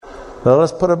Now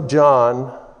let's put up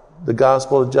John, the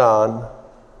Gospel of John,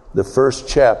 the first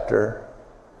chapter.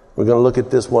 We're going to look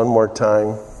at this one more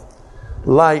time.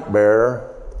 Light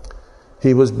bearer.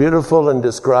 He was beautiful and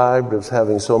described as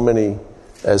having so many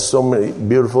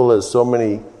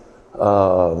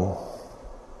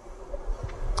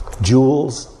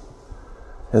jewels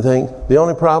and things. The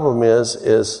only problem is,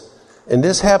 and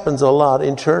this happens a lot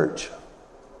in church,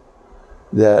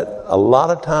 that a lot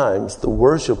of times the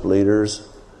worship leaders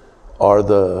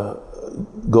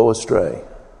go astray.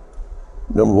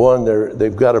 Number one,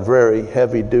 they've got a very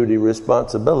heavy-duty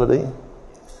responsibility,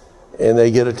 and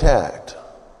they get attacked.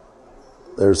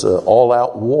 There's an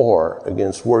all-out war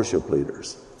against worship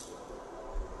leaders.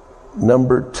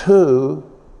 Number two,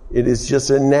 it is just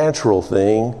a natural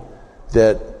thing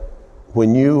that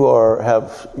when you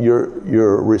have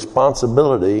your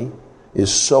responsibility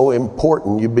is so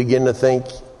important, you begin to think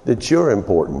that you're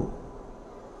important.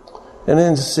 And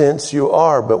in a sense, you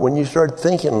are. But when you start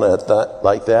thinking like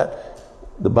that,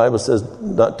 the Bible says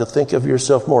not to think of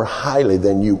yourself more highly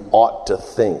than you ought to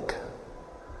think.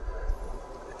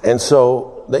 And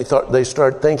so they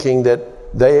start thinking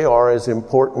that they are as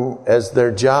important as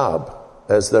their job,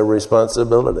 as their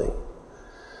responsibility.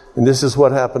 And this is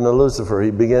what happened to Lucifer.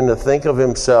 He began to think of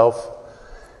himself,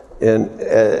 and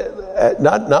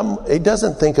he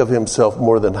doesn't think of himself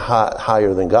more than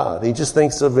higher than God. He just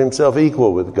thinks of himself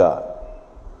equal with God.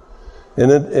 And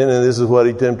this is what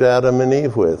he tempted Adam and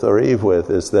Eve with,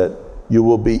 is that you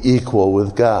will be equal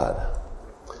with God.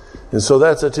 And so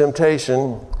that's a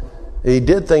temptation. He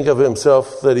did think of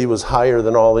himself that he was higher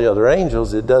than all the other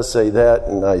angels. It does say that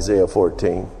in Isaiah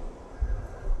 14.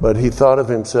 But he thought of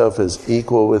himself as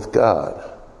equal with God.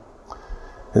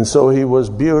 And so he was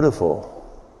beautiful.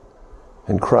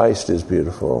 And Christ is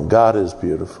beautiful. God is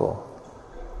beautiful.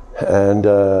 And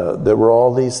there were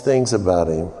all these things about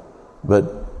him.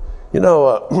 But the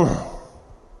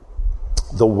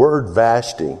word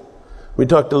Vashti. We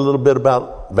talked a little bit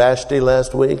about Vashti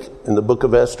last week in the book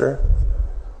of Esther.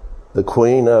 The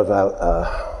queen of...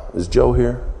 is Joe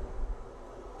here?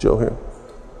 Joe here?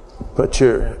 Put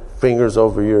your fingers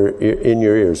over in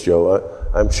your ears, Joe.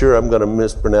 I'm sure I'm going to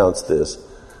mispronounce this.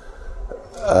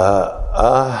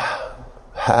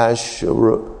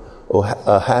 Ahasuerus.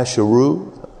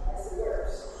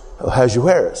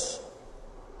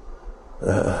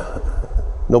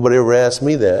 Nobody ever asked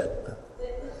me that.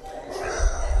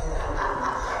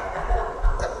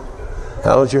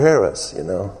 Ahasuerus,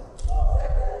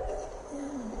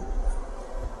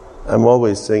 I'm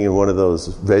always singing one of those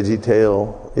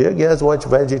VeggieTale. You guys watch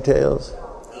VeggieTales?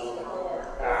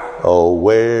 Oh,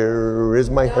 where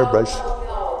is my hairbrush?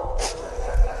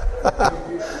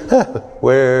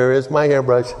 Where is my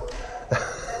hairbrush?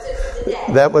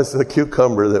 That was the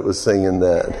cucumber that was singing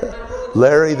that.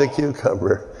 Larry the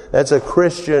Cucumber. That's a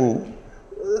Christian.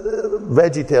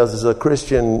 VeggieTales is a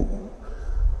Christian.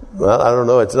 Well, I don't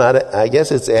know. It's not. I guess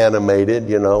it's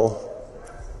animated. It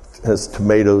has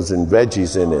tomatoes and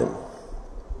veggies in it.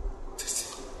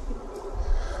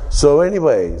 So,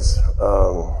 anyways,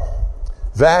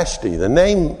 Vashti. The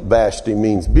name Vashti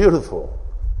means beautiful.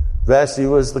 Vashti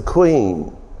was the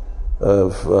queen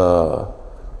of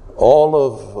all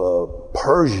of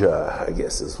Persia, I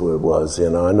guess is what it was.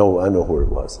 I know where it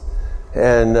was.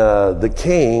 And the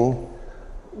king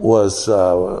was,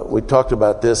 we talked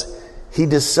about this, he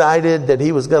decided that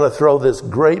he was going to throw this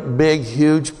great big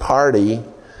huge party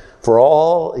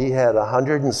he had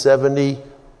 170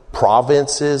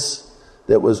 provinces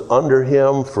that was under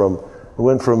him,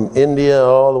 went from India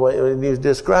all the way. He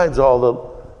describes all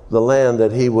the land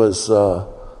that he was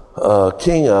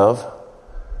king of.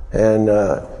 And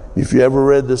if you ever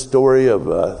read the story of,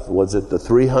 was it the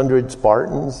 300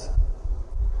 Spartans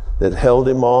that held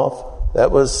him off?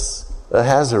 That was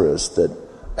Ahasuerus,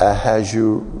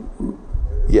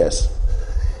 yes.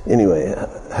 Anyway,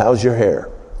 how's your hair?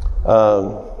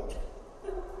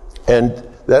 And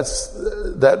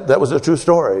that was a true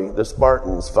story. The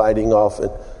Spartans fighting off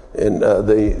in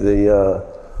the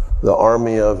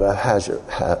army of Ahasuerus,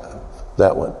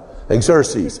 that one.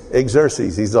 Xerxes.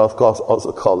 He's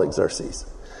also called Xerxes.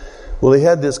 Well, he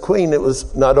had this queen that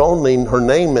was not only her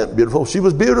name meant beautiful, she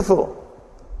was beautiful.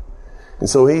 And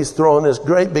so he's throwing this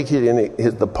great big hit, and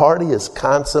the party is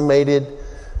consummated.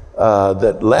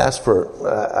 That lasts for,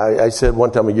 I said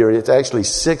one time a year, it's actually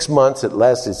 6 months. It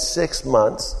lasted 6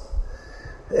 months.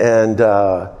 And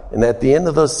at the end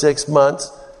of those 6 months,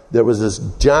 there was this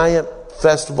giant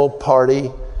festival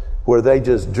party where they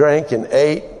just drank and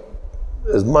ate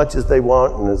as much as they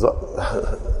want. And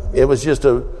it was just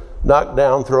a knock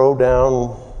down, throw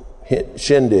down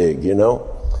shindig,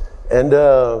 And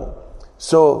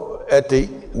so at the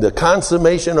the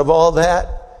consummation of all that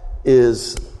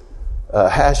is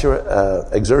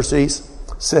Xerxes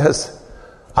says,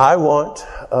 I want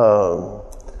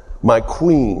my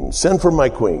queen, send for my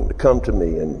queen to come to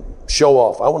me and show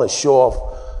off. I want to show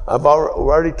off. I've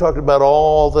already talked about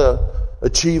all the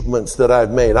achievements that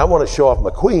I've made. I want to show off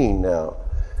my queen now.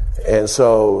 And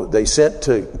so they sent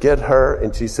to get her,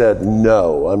 and she said,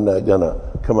 no, I'm not going to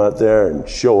come out there and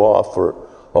show off for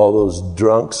all those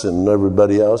drunks and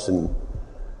everybody else. And,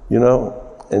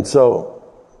 and so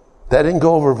that didn't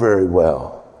go over very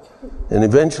well. And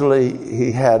eventually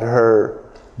he had her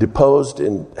deposed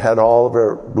and had all of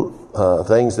her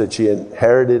things that she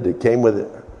inherited. It came with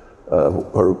it,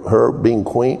 her being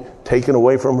queen, taken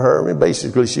away from her. I mean,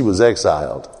 basically she was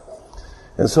exiled.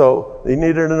 And so they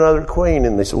needed another queen,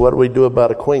 and they said, what do we do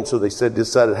about a queen? So they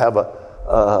decided to have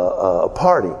a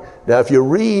party. Now, if you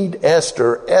read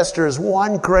Esther, Esther is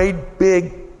one great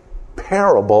big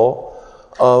parable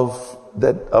of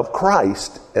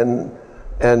Christ and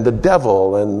the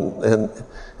devil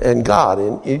and God.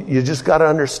 And you just got to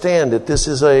understand that this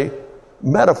is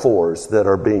metaphors that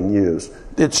are being used.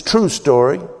 It's true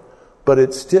story, but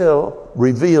it still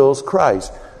reveals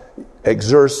Christ.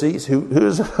 Xerxes,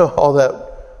 who's all that,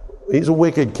 he's a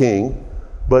wicked king,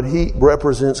 but he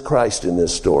represents Christ in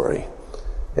this story.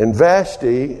 And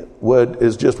Vashti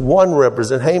is just one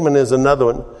represent. Haman is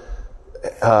another one.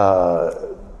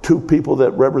 Two people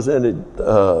that represented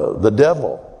the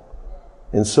devil.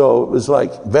 And so it was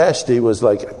like, Vashti was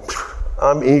like,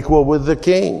 I'm equal with the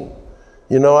king.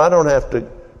 I don't have to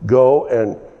go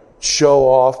and show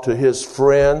off to his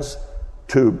friends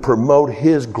to promote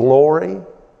his glory.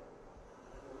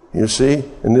 You see?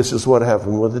 And this is what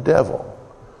happened with the devil.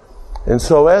 And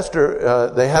so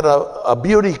Esther, they had a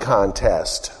beauty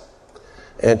contest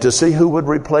and to see who would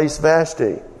replace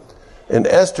Vashti. And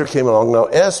Esther came along. Now,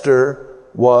 Esther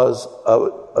was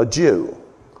a Jew.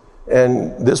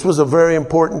 And this was a very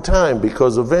important time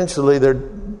because eventually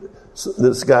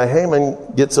this guy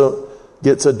Haman gets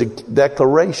a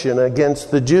declaration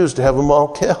against the Jews to have them all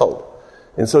killed.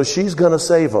 And so she's going to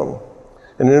save them.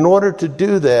 And in order to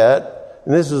do that,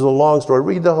 and this is a long story.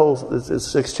 Read the whole, it's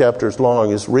 6 chapters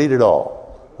long. Just read it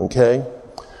all. Okay?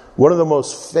 One of the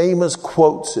most famous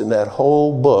quotes in that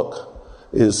whole book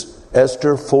is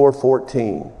Esther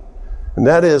 4:14. And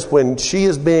that is when she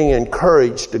is being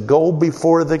encouraged to go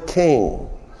before the king.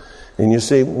 And you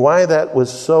see why that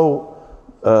was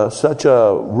such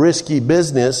a risky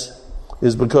business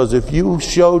is because if you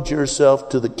showed yourself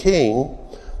to the king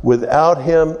without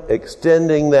him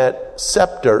extending that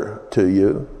scepter to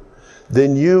you,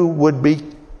 then you would be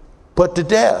put to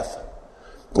death.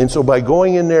 And so by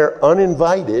going in there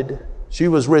uninvited, she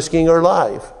was risking her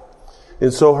life.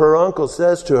 And so her uncle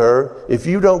says to her, if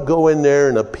you don't go in there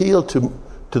and appeal to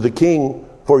the king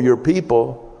for your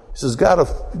people, he says, got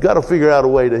to figure out a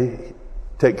way to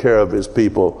take care of his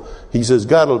people. He says,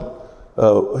 he'll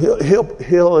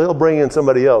bring in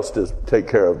somebody else to take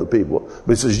care of the people.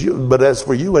 But he says, but as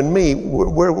for you and me,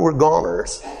 we're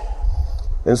goners.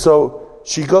 And so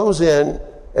she goes in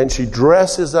and she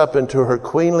dresses up into her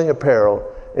queenly apparel,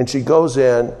 and she goes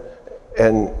in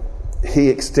and he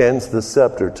extends the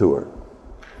scepter to her.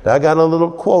 Now, I got a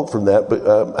little quote from that,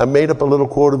 but I made up a little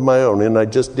quote of my own, and I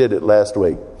just did it last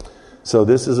week. So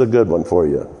this is a good one for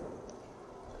you.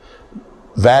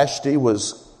 Vashti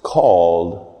was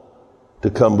called to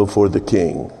come before the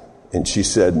king, and she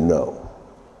said no.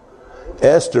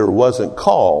 Esther wasn't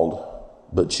called,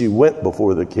 but she went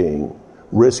before the king,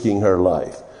 risking her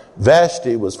life.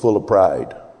 Vashti was full of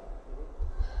pride.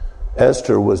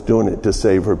 Esther was doing it to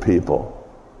save her people.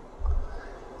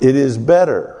 It is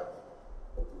better.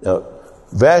 Now,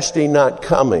 Vashti not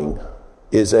coming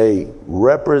is a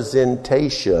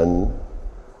representation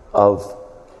of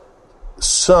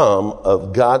some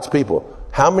of God's people.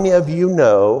 How many of you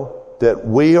know that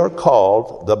we are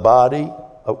called, the body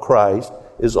of Christ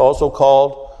is also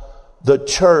called, the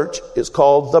church is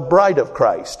called the bride of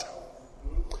Christ?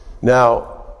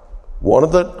 Now,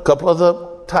 couple of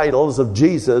the titles of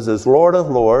Jesus is Lord of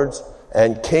Lords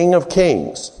and King of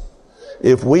Kings.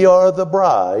 If we are the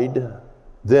bride,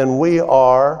 then we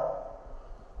are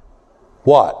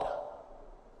what?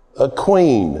 A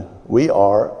queen. We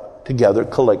are together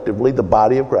collectively, the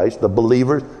body of Christ, the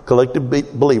believers, collective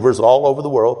believers all over the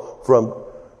world, from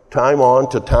time on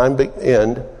to time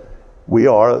end, we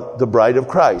are the bride of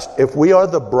Christ. If we are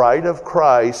the bride of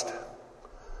Christ,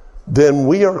 then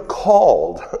we are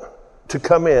called to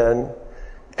come in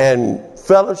and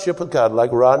fellowship with God,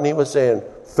 like Rodney was saying,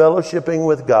 fellowshipping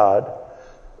with God,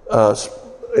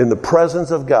 in the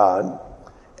presence of God,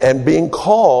 and being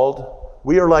called,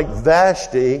 we are like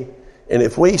Vashti, and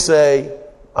if we say,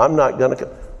 I'm not going to.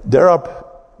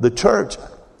 The church,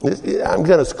 I'm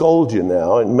going to scold you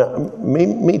now, and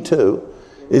me too,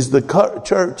 is the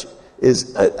church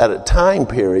is at a time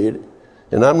period,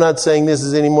 and I'm not saying this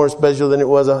is any more special than it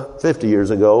was 50 years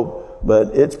ago,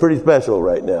 but it's pretty special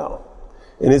right now.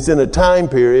 And it's in a time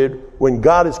period when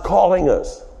God is calling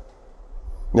us.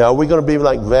 Now, are we going to be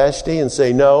like Vashti and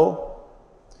say no?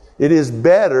 It is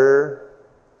better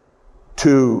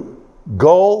to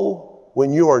go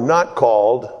when you are not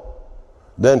called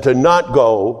than to not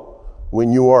go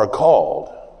when you are called.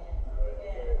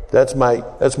 That's my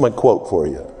quote for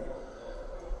you.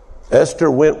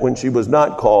 Esther went when she was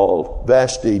not called.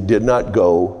 Vashti did not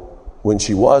go when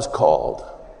she was called.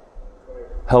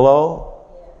 Hello?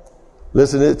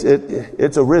 Listen,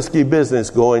 it's a risky business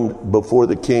going before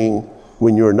the king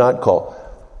when you're not called.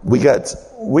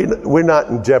 We're not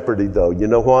in jeopardy though. You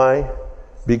know why?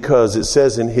 Because it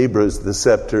says in Hebrews, the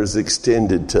scepter is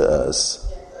extended to us.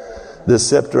 The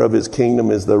scepter of his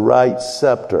kingdom is the right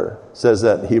scepter. It says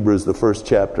that in Hebrews, the first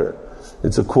chapter.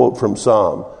 It's a quote from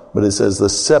Psalm. But it says, the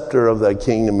scepter of thy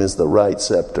kingdom is the right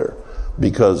scepter.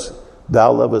 Because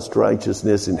thou lovest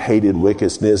righteousness and hated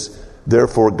wickedness.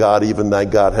 Therefore God, even thy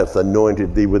God, hath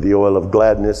anointed thee with the oil of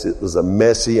gladness. It was a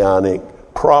messianic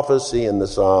prophecy in the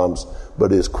Psalms,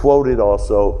 but is quoted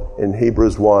also in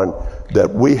Hebrews 1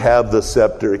 that we have the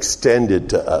scepter extended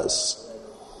to us.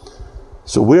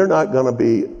 So we're not going to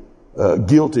be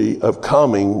guilty of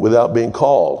coming without being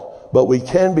called, but we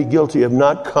can be guilty of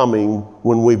not coming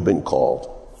when we've been called.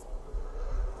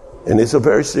 And it's a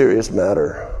very serious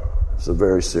matter. It's a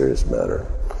very serious matter.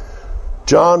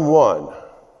 John 1,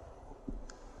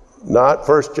 not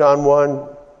 1 John 1,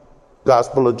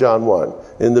 Gospel of John 1.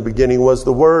 In the beginning was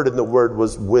the Word, and the Word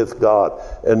was with God,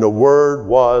 and the Word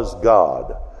was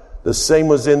God. The same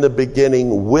was in the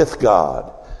beginning with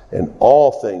God, and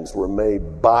all things were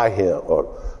made by Him.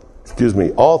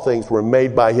 All things were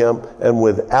made by Him, and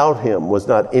without Him was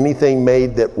not anything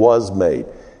made that was made.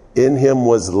 In Him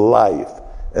was life,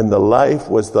 and the life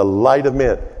was the light of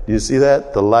men. Do you see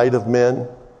that? The light of men.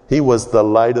 He was the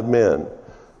light of men.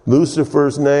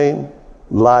 Lucifer's name,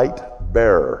 light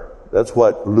bearer. That's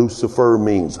what Lucifer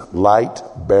means, light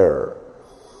bearer.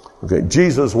 Okay,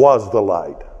 Jesus was the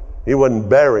light. He wasn't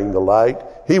bearing the light.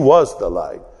 He was the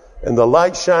light. And the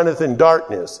light shineth in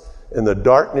darkness, and the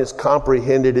darkness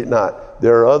comprehended it not.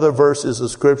 There are other verses of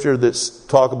Scripture that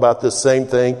talk about the same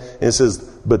thing. And it says,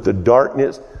 but the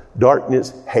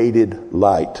darkness hated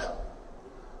light.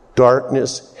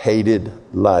 Darkness hated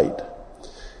light.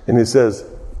 And it says,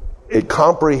 it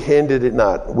comprehended it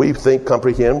not. We think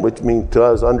comprehend, which means to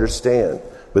us understand.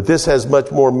 But this has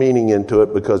much more meaning into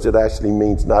it because it actually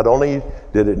means not only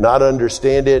did it not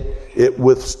understand it, it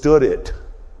withstood it.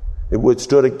 It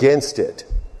withstood against it.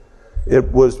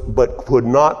 But could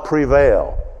not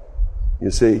prevail.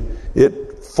 You see,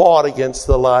 it fought against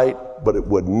the light, but it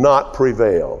would not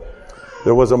prevail.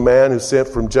 There was a man who sent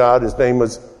from God. His name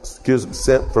was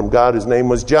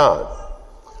John.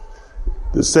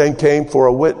 The same came for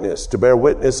a witness, to bear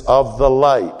witness of the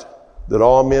light, that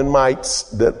all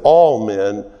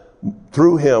men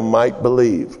through him might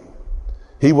believe.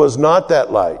 He was not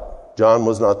that light. John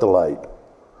was not the light,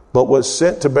 but was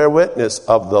sent to bear witness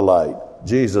of the light.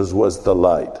 Jesus was the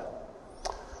light.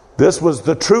 This was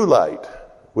the true light,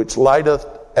 which lighteth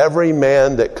every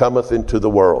man that cometh into the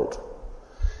world.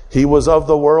 He was of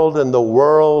the world, and the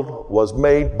world was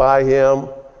made by him,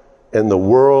 and the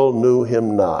world knew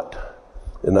him not.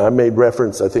 And I made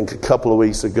reference, I think, a couple of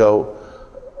weeks ago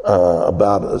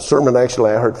about a sermon actually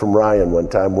I heard from Ryan one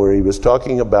time where he was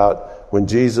talking about when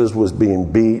Jesus was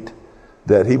being beat,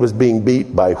 that he was being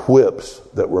beat by whips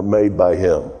that were made by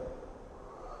him.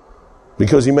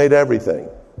 Because he made everything.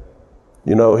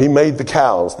 You know, he made the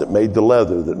cows that made the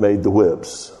leather, that made the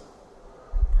whips.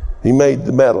 He made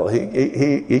the metal.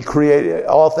 He created,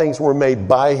 all things were made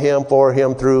by him, for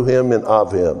him, through him, and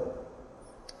of him. It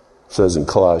says in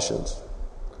Colossians.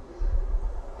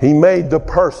 He made the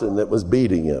person that was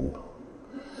beating him.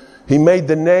 He made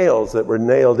the nails that were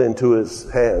nailed into his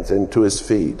hands, into his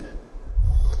feet.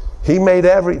 He made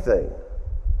everything.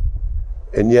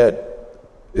 And yet,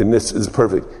 and this is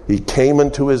perfect, he came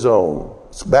into his own.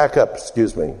 Back up.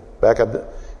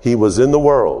 He was in the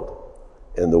world,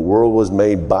 and the world was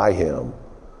made by him,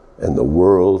 and the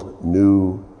world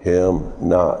knew him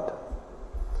not.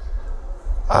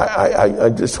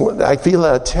 I feel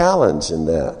a challenge in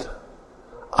that.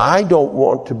 I don't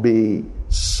want to be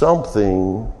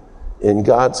something in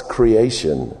God's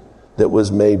creation that was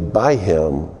made by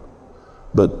him,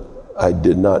 but I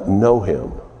did not know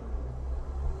him.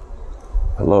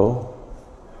 Hello?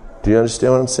 Do you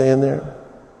understand what I'm saying there?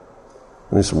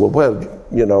 And he said, well,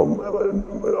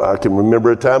 I can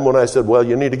remember a time when I said, well,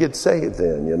 you need to get saved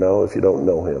then, if you don't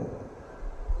know him.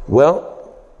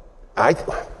 Well,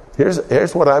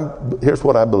 here's what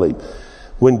I believe.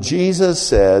 When Jesus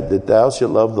said that thou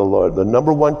shalt love the Lord, the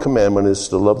number one commandment is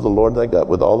to love the Lord thy God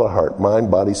with all thy heart,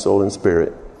 mind, body, soul, and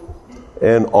spirit.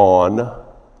 And on,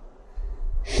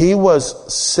 he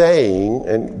was saying,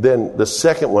 and then the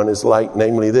second one is like,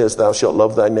 namely this, thou shalt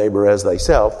love thy neighbor as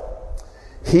thyself.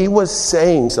 He was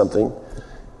saying something.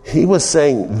 He was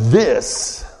saying,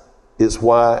 this is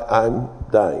why I'm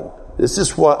dying. This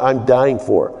is what I'm dying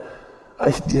for.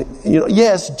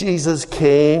 Yes, Jesus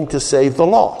came to save the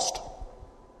lost.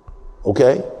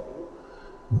 Okay?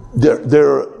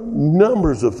 There are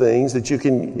numbers of things that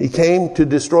he came to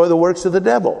destroy the works of the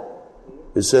devil.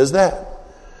 It says that.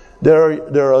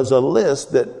 There is a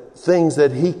list that things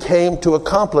that he came to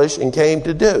accomplish and came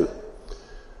to do.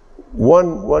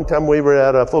 One time we were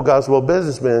at a Full Gospel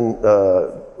Businessman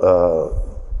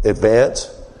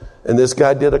advance, and this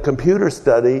guy did a computer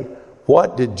study.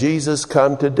 What did Jesus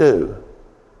come to do?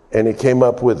 And he came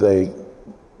up with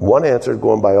one answer,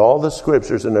 going by all the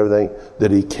scriptures and everything,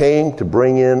 that he came to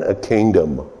bring in a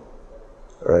kingdom.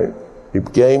 Right? He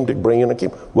came to bring in a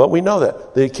kingdom. Well, we know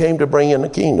that he came to bring in a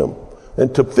kingdom.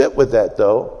 And to fit with that,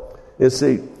 though, is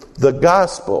the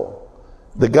gospel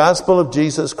of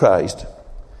Jesus Christ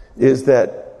is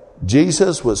that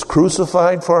Jesus was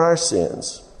crucified for our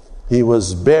sins. He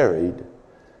was buried,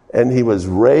 and he was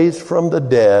raised from the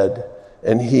dead,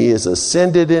 and he is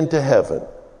ascended into heaven.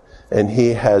 And he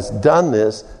has done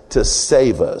this to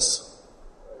save us.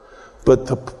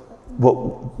 But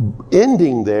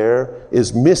ending there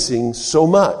is missing so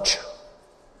much.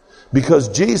 Because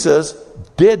Jesus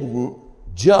didn't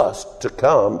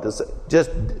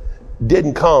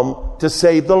didn't come to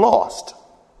save the lost.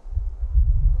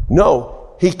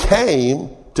 No, he came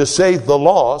to save the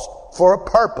lost for a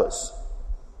purpose.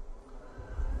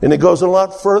 And it goes a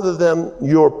lot further than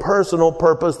your personal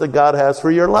purpose that God has for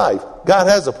your life. God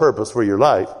has a purpose for your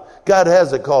life. God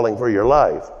has a calling for your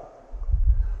life.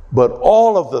 But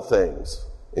all of the things,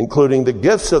 including the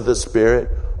gifts of the Spirit,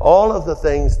 all of the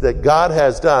things that God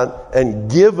has done and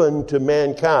given to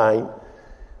mankind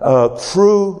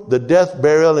through the death,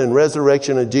 burial, and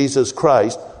resurrection of Jesus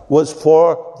Christ was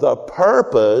for the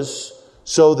purpose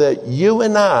so that you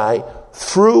and I,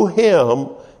 through him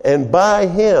and by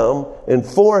him and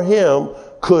for him,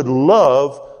 could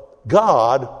love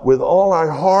God with all our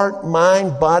heart,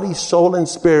 mind, body, soul, and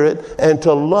spirit, and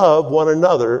to love one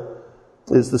another.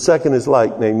 The second is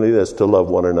like, namely this, to love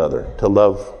one another, to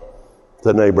love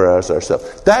the neighbor as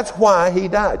ourselves. That's why he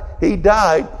died. He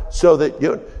died so that,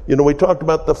 we talked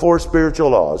about the four spiritual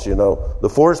laws, the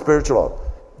four spiritual laws.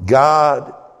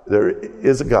 God, there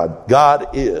is a God. God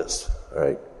is,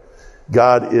 right?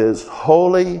 God is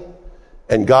holy,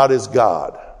 and God is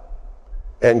God.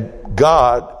 And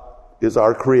God is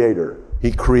our creator.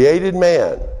 He created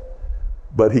man,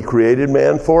 but he created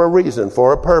man for a reason,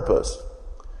 for a purpose.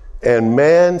 And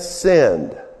man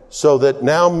sinned, so that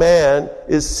now man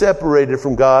is separated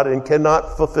from God and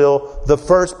cannot fulfill the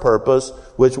first purpose,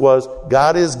 which was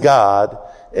God is God,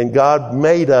 and God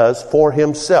made us for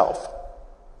himself.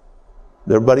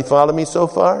 Everybody follow me so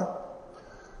far?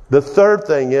 The third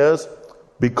thing is,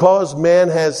 because man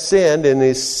has sinned and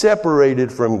is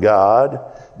separated from God,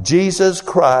 Jesus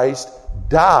Christ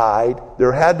died.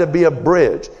 There had to be a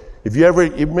bridge. If you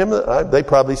remember, they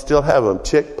probably still have them.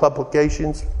 Chick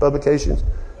publications,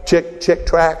 chick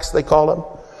tracts, they call them.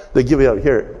 They give you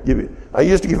I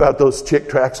used to give out those chick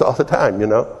tracts all the time,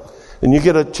 And you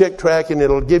get a chick tract and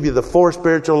it'll give you the four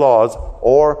spiritual laws,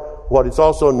 or what is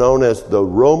also known as the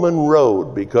Roman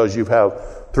road, because you have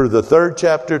through the 3rd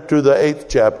chapter to the 8th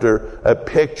chapter a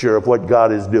picture of what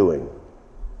God is doing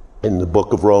in the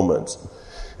book of Romans.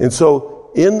 And so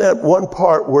in that one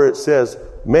part where it says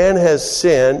man has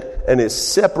sinned and is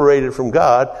separated from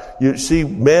God, you see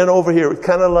man over here,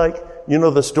 kind of like,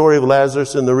 the story of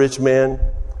Lazarus and the rich man.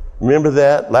 Remember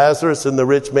that? Lazarus and the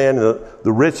rich man.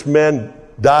 The rich man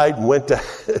died and went to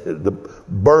the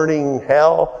burning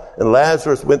hell, and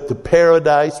Lazarus went to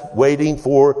paradise waiting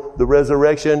for the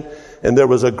resurrection. And there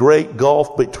was a great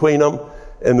gulf between them.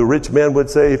 And the rich man would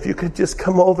say, if you could just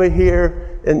come over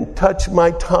here and touch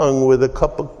my tongue with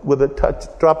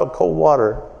a drop of cold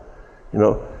water,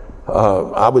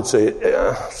 I would say,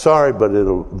 sorry, but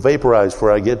it'll vaporize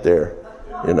before I get there.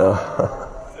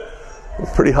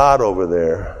 It's pretty hot over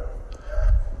there.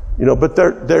 But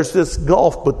there's this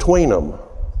gulf between them.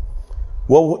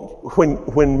 Well,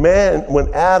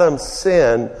 when Adam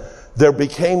sinned, there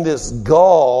became this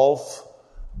gulf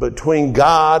between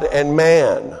God and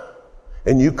man.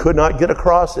 And you could not get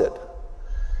across it.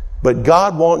 But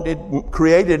God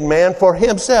created man for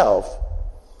himself.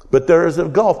 But there is a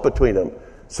gulf between them.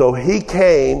 So he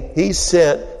came, he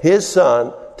sent his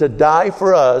son to die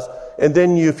for us. And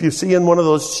then if you see in one of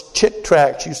those Chick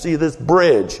tracts, you see this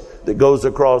bridge that goes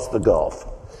across the gulf.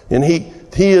 And he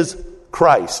is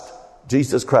Christ.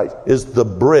 Jesus Christ is the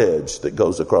bridge that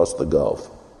goes across the gulf.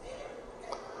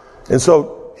 And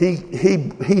so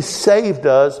he saved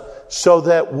us so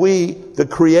that we, the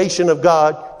creation of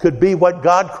God, could be what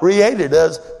God created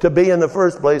us to be in the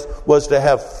first place, was to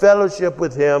have fellowship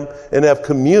with him and have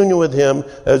communion with him.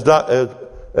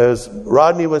 As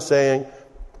Rodney was saying,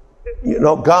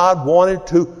 God wanted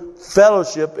to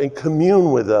fellowship and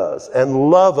commune with us and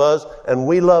love us, and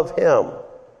we love him.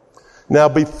 Now,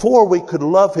 before we could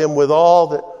love him with all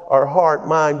that our heart,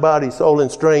 mind, body, soul,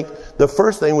 and strength, the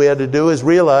first thing we had to do is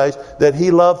realize that he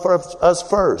loved us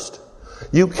first.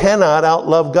 You cannot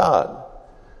outlove God.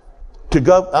 To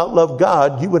outlove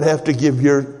God, you would have to give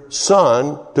your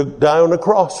son to die on the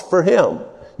cross for him.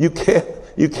 You can't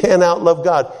outlove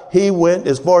God. He went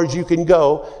as far as you can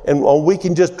go, and we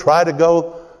can just try to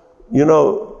go,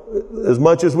 as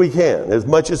much as we can.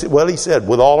 He said,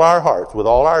 with all our hearts, with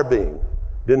all our being.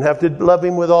 Didn't have to love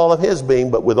him with all of his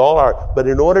being, but with all our. But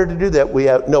in order to do that,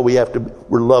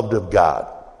 we're loved of God.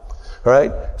 All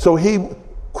right? So he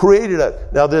created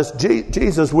us. Now this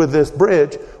Jesus with this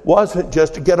bridge wasn't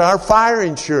just to get our fire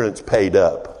insurance paid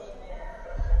up.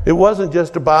 It wasn't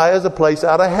just to buy us a place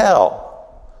out of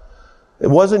hell. It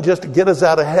wasn't just to get us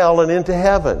out of hell and into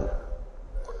heaven.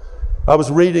 I was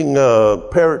reading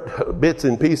bits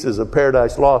and pieces of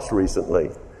Paradise Lost recently.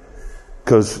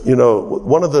 Because,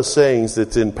 one of the sayings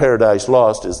that's in Paradise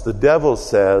Lost is the devil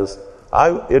says,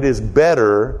 it is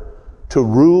better to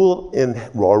rule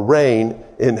or reign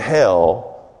in hell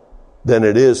than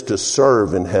it is to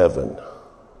serve in heaven.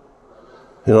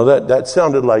 That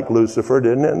sounded like Lucifer,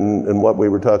 didn't it? And what we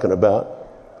were talking about.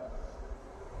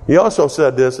 He also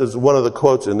said this as one of the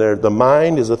quotes in there: the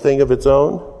mind is a thing of its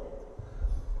own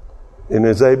and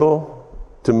is able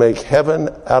to make heaven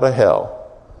out of hell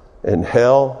and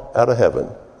hell out of heaven.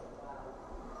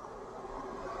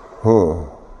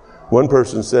 One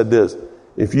person said this: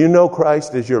 if you know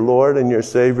Christ as your Lord and your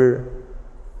Savior,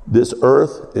 this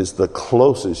earth is the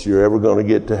closest you're ever going to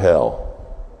get to hell.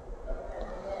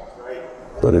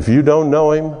 But if you don't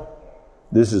know him,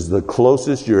 this is the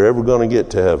closest you're ever going to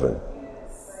get to heaven.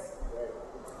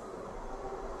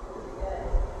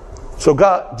 So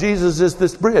Jesus is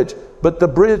this bridge. But the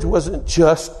bridge wasn't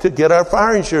just to get our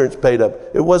fire insurance paid up.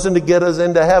 It wasn't to get us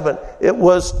into heaven. It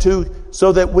was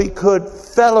so that we could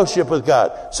fellowship with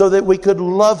God, so that we could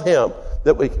love him.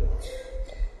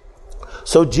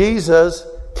 So Jesus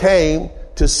came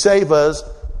to save us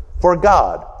for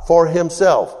God, for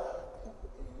himself.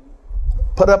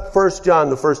 Put up 1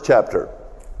 John, the first chapter.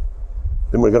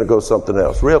 Then we're going to go something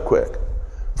else real quick.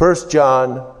 1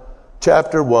 John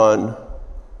chapter 1,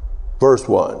 verse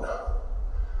 1.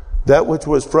 That which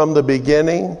was from the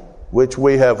beginning, which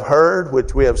we have heard,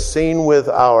 which we have seen with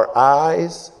our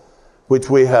eyes, which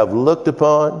we have looked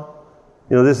upon.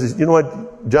 You know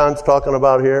what John's talking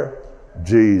about here?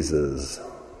 Jesus.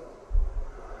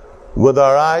 With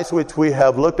our eyes which we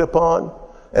have looked upon,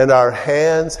 and our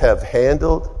hands have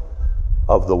handled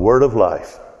of the word of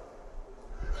life.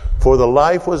 For the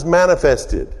life was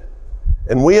manifested,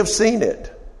 and we have seen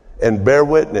it, and bear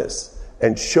witness,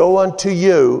 and show unto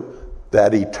you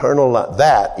that eternal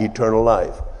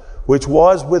life, which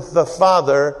was with the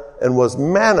Father and was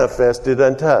manifested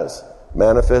unto us.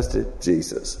 Manifested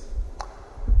Jesus.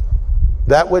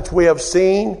 That which we have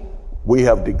seen, we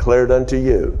have declared unto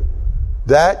you,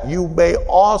 that you may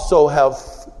also have.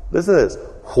 Listen to this.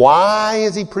 Why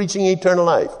is he preaching eternal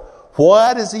life?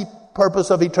 What is the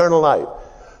purpose of eternal life?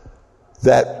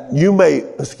 That you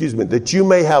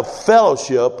may have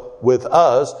fellowship with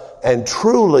us, and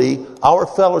truly our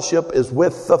fellowship is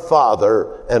with the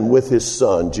Father and with his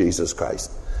Son, Jesus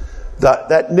Christ.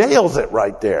 That nails it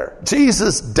right there.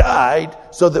 Jesus died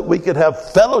so that we could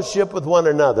have fellowship with one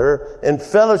another, and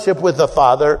fellowship with the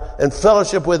Father, and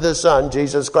fellowship with his Son,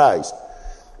 Jesus Christ.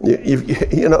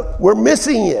 We're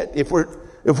missing it if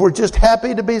we're just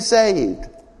happy to be saved.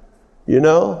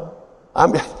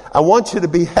 I want you to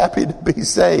be happy to be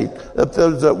saved.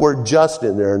 There's that word just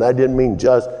in there, and I didn't mean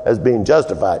just as being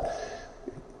justified.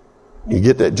 You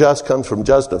get that just comes from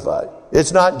justified.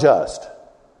 It's not just.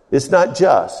 It's not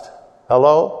just.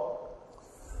 Hello?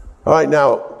 All right,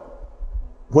 now,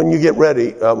 when you get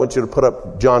ready, I want you to put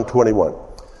up John 21.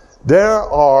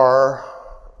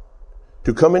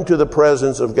 To come into the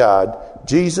presence of God,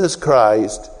 Jesus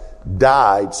Christ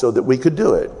died so that we could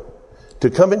do it. To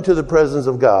come into the presence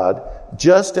of God,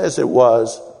 just as it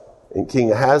was in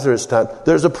King Ahasuerus' time,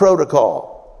 there's a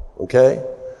protocol, okay?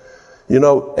 You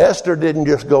know, Esther didn't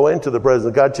just go into the presence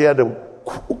of God. She had to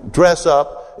dress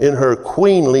up in her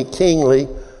queenly, kingly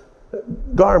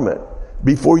garment.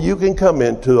 Before you can come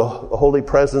into the holy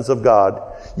presence of God,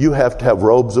 you have to have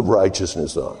robes of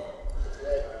righteousness on.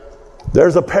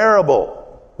 There's a parable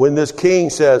when this king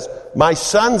says, my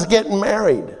son's getting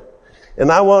married,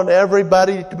 and I want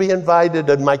everybody to be invited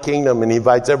in my kingdom. And he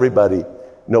invites everybody.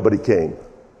 Nobody came.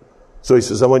 So he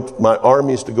says, I want my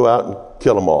armies to go out and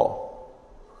kill them all.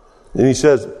 And he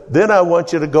says, then I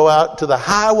want you to go out to the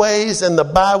highways and the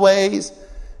byways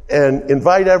and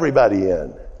invite everybody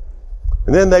in.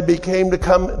 And then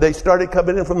they started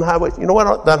coming in from the highways. You know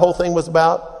what that whole thing was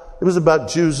about? It was about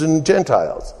Jews and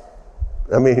Gentiles.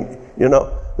 I mean, you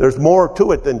know, there's more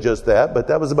to it than just that, but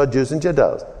that was about Jews and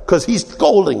Gentiles. Because he's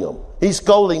scolding them. He's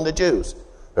scolding the Jews.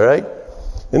 All right?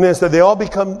 And then so they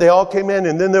all came in,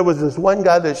 and then there was this one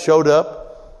guy that showed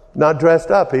up, not dressed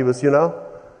up. He was, you know,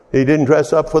 he didn't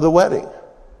dress up for the wedding.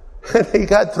 And he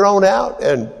got thrown out,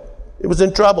 and it was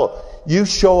in trouble. You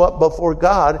show up before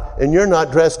God, and you're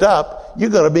not dressed up, you're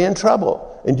going to be in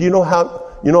trouble. And do you know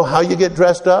how you get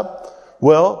dressed up?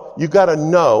 Well, you got to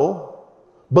know,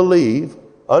 believe,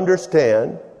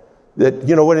 understand that,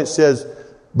 you know, when it says,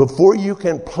 before you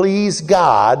can please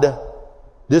God,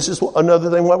 this is another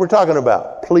thing what we're talking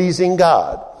about, pleasing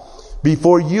God.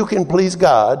 Before you can please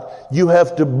God, you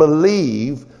have to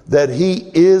believe that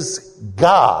He is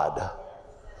God.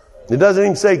 It doesn't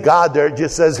even say God there, it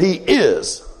just says He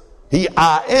is.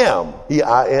 I am.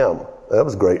 I am. That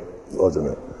was great,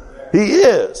 wasn't it? He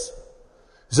is.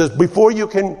 He says, before you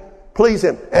can please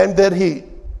Him, and that He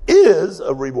is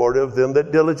a rewarder of them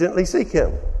that diligently seek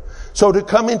Him. So to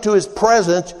come into His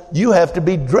presence, you have to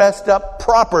be dressed up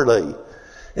properly.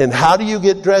 And how do you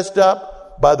get dressed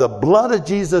up? By the blood of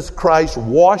Jesus Christ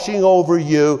washing over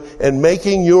you and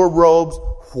making your robes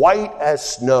white as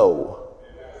snow.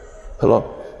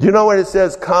 Hello? Do you know when it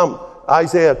says come?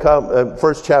 Isaiah,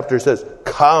 first chapter says,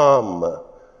 come.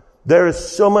 There is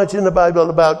so much in the Bible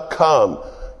about come.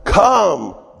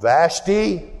 Come,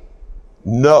 Vashti.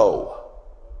 No.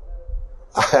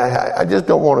 I just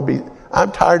don't want to be,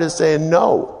 I'm tired of saying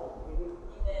no.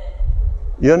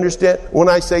 You understand? When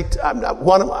I say,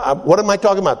 what am I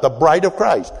talking about? The bride of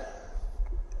Christ.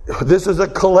 This is a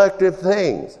collective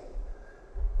thing.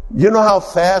 You know how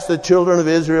fast the children of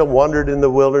Israel wandered in the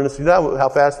wilderness? You know how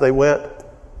fast they went?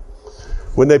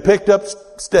 When they picked up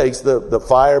stakes, the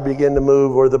fire began to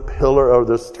move, or the pillar or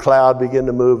the cloud began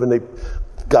to move, and they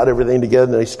got everything together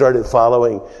and they started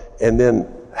following. And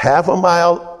then half a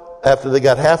mile, after they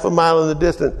got half a mile in the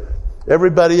distance,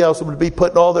 everybody else would be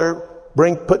putting all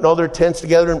their tents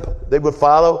together, and they would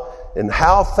follow. And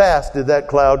how fast did that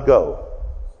cloud go?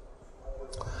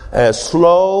 As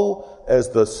slow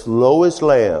as the slowest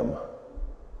lamb.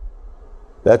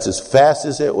 That's as fast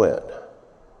as it went.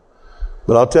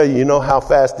 But I'll tell you, you know how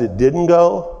fast it didn't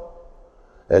go?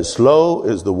 As slow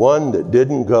as the one that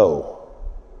didn't go.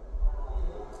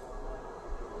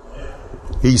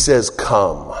 He says,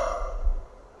 come.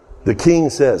 The king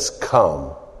says,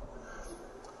 come.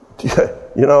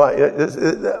 You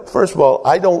know, first of all,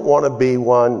 I don't want to be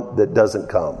one that doesn't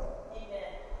come.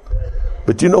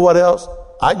 But you know what else?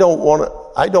 I don't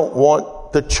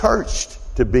want the church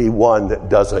to be one that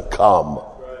doesn't come.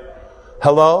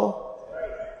 Hello?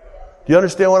 Do you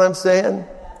understand what I'm saying?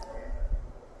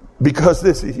 Because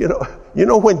this, you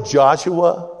know when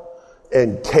Joshua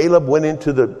and Caleb went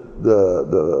into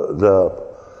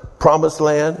the promised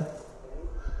land,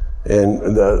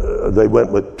 and they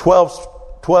went with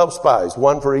 12 spies,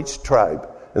 one for each tribe,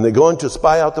 and they go in to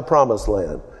spy out the promised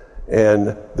land.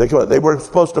 And they were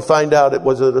supposed to find out,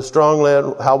 was it a strong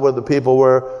land? How were the people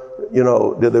you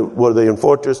know, were they in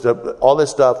fortress? All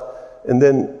this stuff. And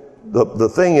then the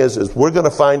thing is we're going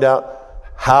to find out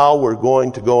how we're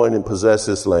going to go in and possess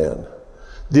this land.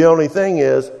 The only thing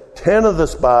is, 10 of the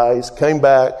spies came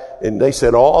back and they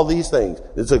said all these things.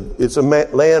 It's a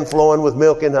land flowing with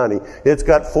milk and honey. It's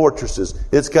got fortresses.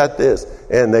 It's got this.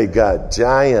 And they got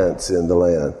giants in the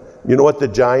land. You know what the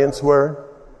giants were?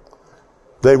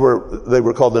 They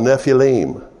were called the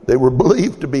Nephilim. They were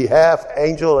believed to be half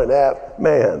angel and half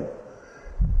man.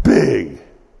 Big,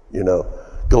 you know.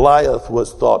 Goliath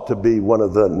was thought to be one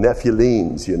of the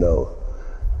Nephilims, you know.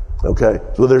 Okay,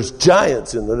 so there's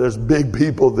giants in there. There's big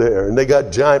people there, and they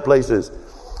got giant places.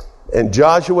 And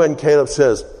Joshua and Caleb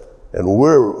says, and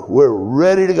we're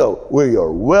ready to go. We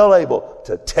are well able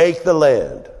to take the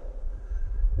land.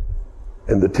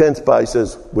 And the 10th spy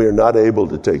says, we are not able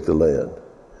to take the land.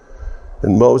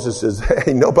 And Moses says,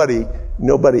 hey, nobody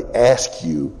asked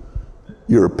you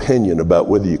your opinion about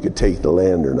whether you could take the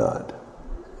land or not.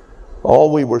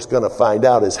 All we were going to find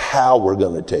out is how we're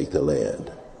going to take the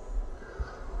land.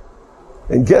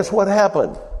 And guess what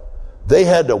happened? They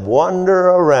had to wander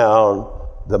around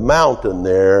the mountain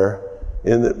there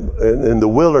in the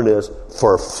wilderness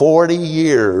for 40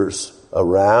 years,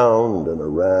 around and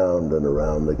around and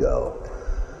around to go.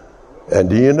 And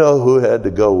do you know who had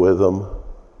to go with them?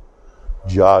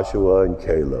 Joshua and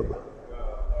Caleb.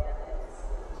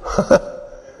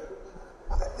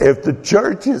 If the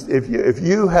church is, if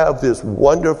you have this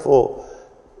wonderful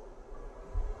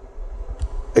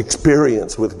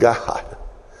experience with God,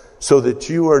 so that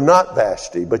you are not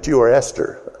Vashti, but you are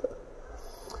Esther,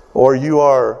 or you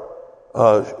are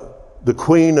the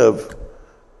Queen of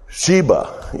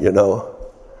Sheba, you know.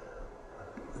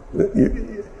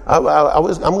 I'm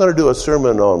going to do a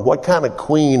sermon on what kind of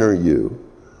queen are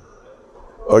you?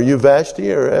 Are you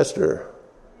Vashti or Esther?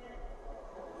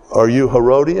 Are you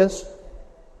Herodias?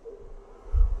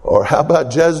 Or how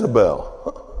about Jezebel?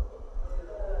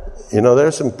 You know,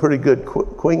 there's some pretty good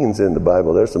queens in the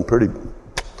Bible. There's some pretty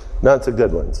not so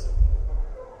good ones.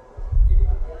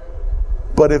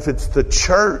 But if it's the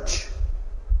church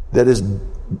that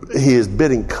he is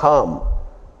bidding, come.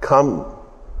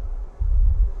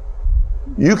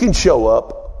 You can show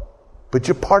up, but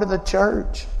you're part of the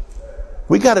church.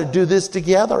 We got to do this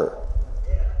together.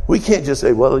 We can't just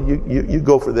say, well, you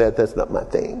go for that. That's not my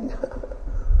thing.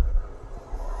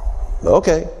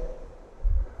 Okay.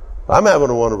 I'm having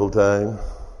a wonderful time,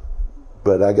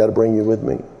 but I got to bring you with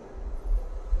me.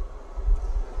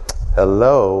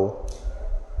 Hello.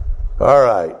 All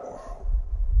right.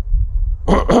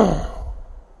 I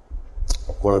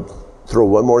want to throw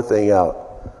one more thing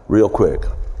out real quick.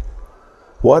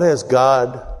 What has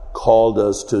God called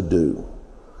us to do?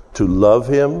 To love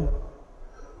Him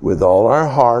with all our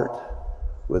heart,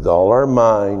 with all our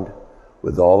mind,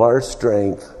 with all our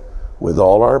strength, with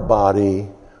all our body,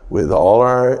 with all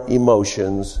our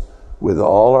emotions, with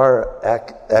all our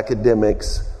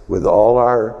academics, with all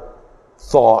our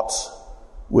thoughts,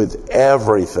 with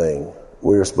everything.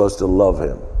 We're supposed to love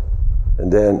Him.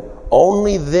 And then,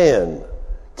 only then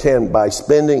can, by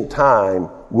spending time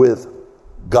with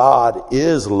God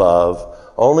is love,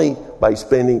 only by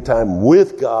spending time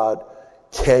with God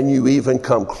can you even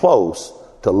come close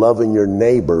to loving your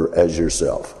neighbor as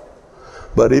yourself.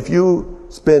 But if you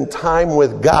spend time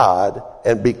with God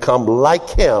and become like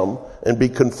Him and be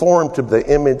conformed to the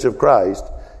image of Christ,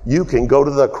 you can go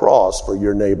to the cross for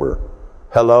your neighbor.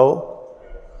 Hello?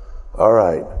 All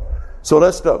right. So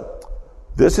let's stop.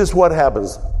 This is what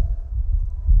happens.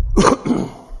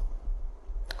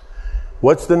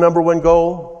 What's the number one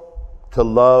goal? To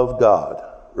love God,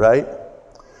 right?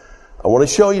 I want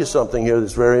to show you something here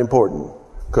that's very important,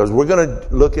 because we're going to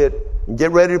look at,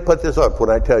 get ready to put this up when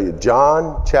I tell you.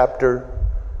 John chapter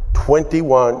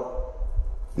 21.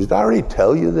 Did I already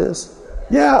tell you this?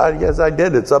 Yeah, yes, I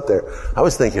did. It's up there. I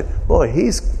was thinking, boy,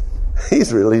 he's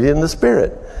really in the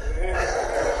Spirit.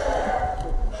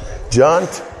 John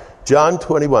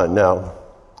 21. Now,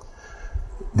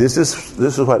 this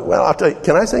is what, well, I'll tell you,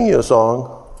 can I sing you a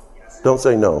song? Yes. Don't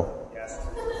say no. Yes.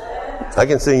 I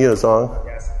can sing you a song?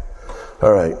 Yes.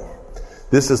 All right.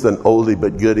 This is an oldie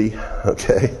but goodie,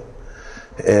 okay?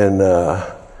 And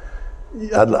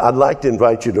I'd like to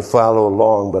invite you to follow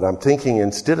along, but I'm thinking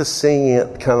instead of singing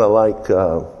it kind of like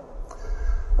the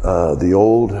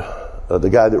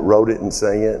guy that wrote it and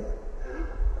sang it,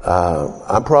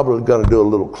 I'm probably going to do a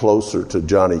little closer to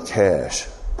Johnny Cash,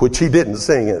 which he didn't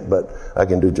sing it, but I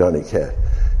can do Johnny Cash.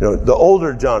 You know, the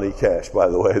older Johnny Cash, by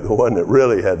the way, the one that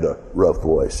really had the rough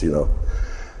voice, you know.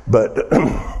 But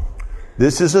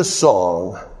this is a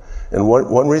song, and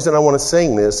one reason I want to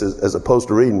sing this is, as opposed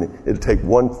to reading it, it'll take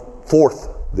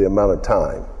 1/4 the amount of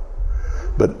time.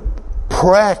 But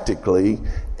practically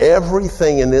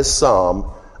everything in this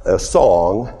song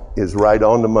is right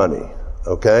on the money,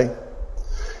 okay?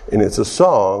 And it's a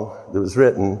song that was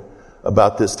written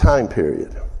about this time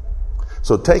period.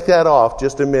 So take that off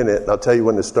just a minute, and I'll tell you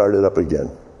when to start it up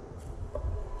again.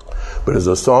 But it's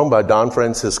a song by Don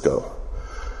Francisco.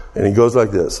 And he goes like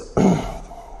this.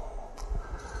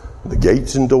 The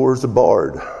gates and doors are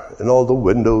barred, and all the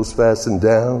windows fastened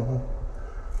down.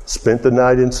 Spent the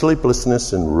night in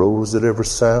sleeplessness and rose at every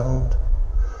sound.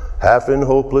 Half in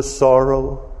hopeless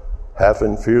sorrow, half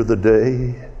in fear the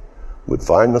day would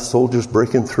find the soldiers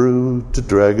breaking through to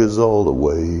drag us all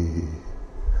away.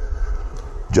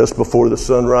 Just before the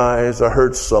sunrise, I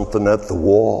heard something at the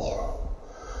wall.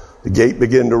 The gate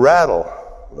began to rattle.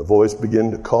 The voice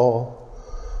began to call.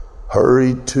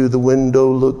 Hurried to the window,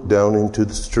 looked down into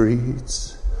the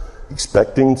streets,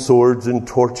 expecting swords and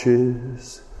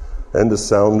torches, and the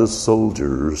sound of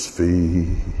soldiers'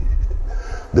 feet.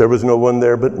 There was no one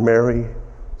there but Mary,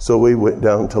 so we went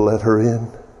down to let her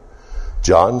in.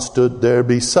 John stood there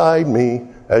beside me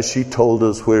as she told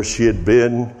us where she had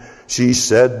been. She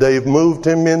said, they've moved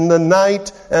him in the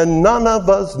night and none of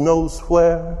us knows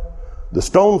where. The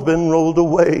stone's been rolled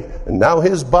away and now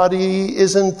his body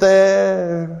isn't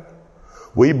there.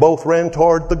 We both ran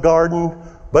toward the garden,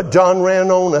 but John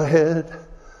ran on ahead.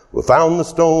 We found the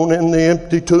stone in the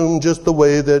empty tomb just the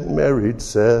way that Mary'd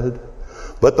said.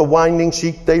 But the winding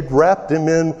sheet they'd wrapped him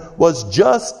in was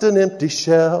just an empty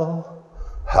shell.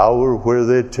 How or where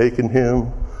they'd taken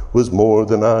him was more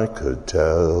than I could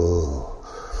tell.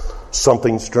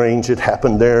 Something strange had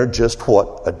happened there, just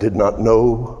what I did not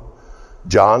know.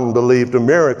 John believed a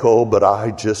miracle, but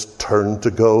I just turned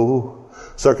to go.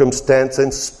 Circumstance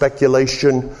and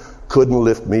speculation couldn't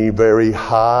lift me very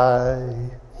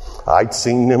high. I'd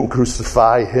seen them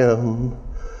crucify him,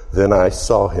 then I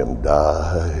saw him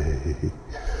die.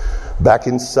 Back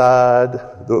inside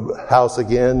the house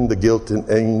again, the guilt and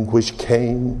anguish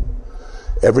came.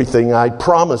 Everything I'd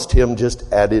promised him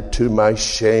just added to my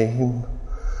shame.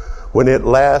 When at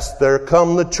last there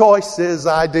come the choices,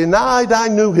 I denied I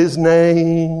knew his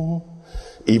name.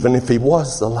 Even if he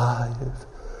was alive,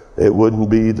 it wouldn't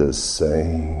be the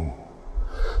same.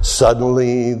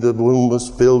 Suddenly the room was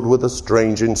filled with a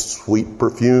strange and sweet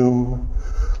perfume.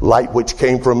 Light which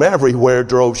came from everywhere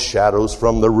drove shadows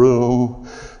from the room.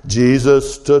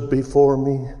 Jesus stood before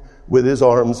me with his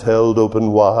arms held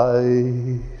open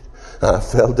wide. I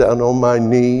fell down on my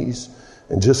knees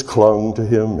and just clung to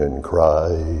him and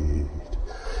cried.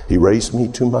 He raised me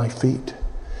to my feet,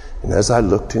 and as I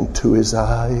looked into his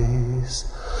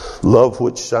eyes, love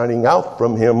which shining out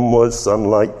from him was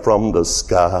sunlight from the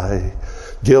sky.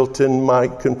 Guilt and my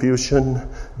confusion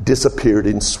disappeared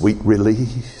in sweet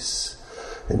release,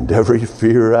 and every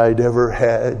fear I'd ever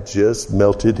had just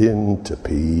melted into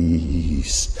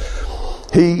peace.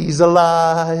 He's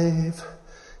alive.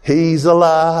 He's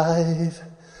alive.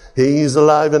 He's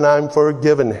alive and I'm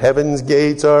forgiven. Heaven's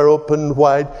gates are opened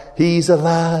wide. He's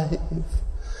alive.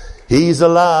 He's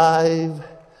alive.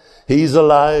 He's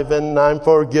alive and I'm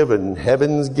forgiven.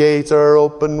 Heaven's gates are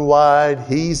open wide.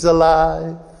 He's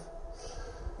alive.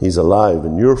 He's alive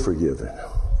and you're forgiven.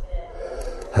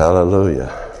 Hallelujah.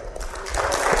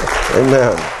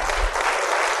 Amen.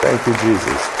 Thank you,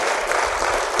 Jesus.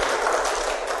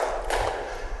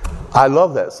 I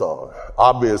love that song.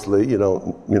 Obviously, you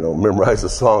don't memorize a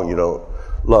song you don't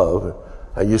love.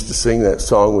 I used to sing that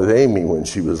song with Amy when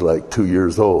she was like 2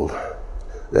 years old.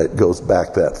 That goes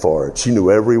back that far. She knew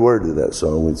every word of that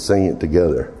song. We'd sing it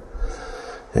together.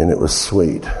 And it was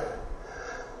sweet.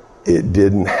 It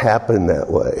didn't happen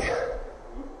that way.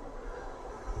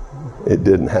 It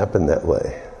didn't happen that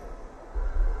way.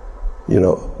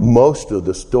 Most of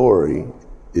the story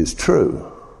is true.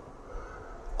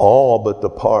 All but the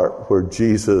part where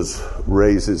Jesus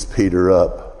raises Peter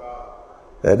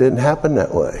up. That didn't happen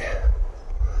that way.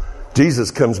 Jesus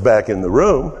comes back in the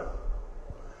room.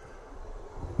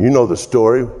 You know the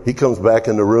story. He comes back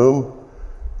in the room.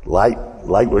 Light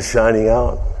was shining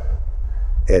out.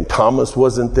 And Thomas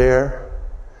wasn't there.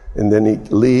 And then he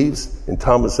leaves. And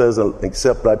Thomas says,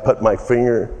 except I put my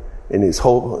finger in his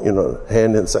whole,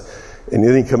 hand inside. And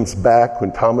then he comes back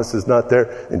when Thomas is not there.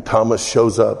 And Thomas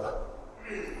shows up.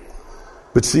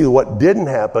 But see, what didn't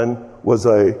happen was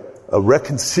a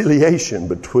reconciliation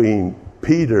between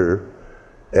Peter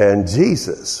and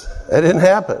Jesus. That didn't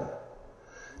happen.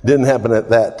 Didn't happen at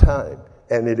that time.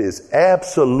 And it is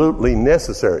absolutely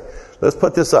necessary. Let's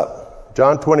put this up.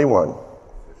 John 21.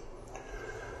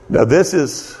 Now this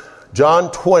is,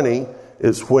 John 20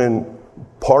 is when,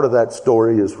 part of that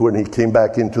story is when he came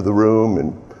back into the room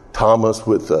and Thomas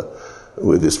with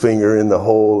his finger in the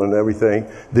hole and everything.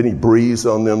 Then he breathes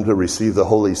on them to receive the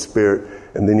Holy Spirit,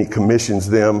 and then he commissions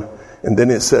them. And then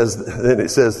it says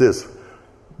this.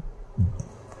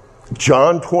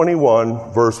 John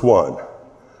 21, verse 1.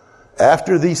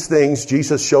 After these things,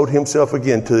 Jesus showed himself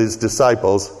again to his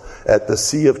disciples at the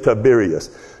Sea of Tiberias.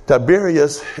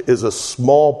 Tiberias is a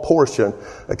small portion,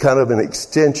 a kind of an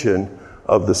extension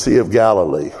of the Sea of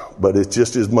Galilee, but it's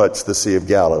just as much the Sea of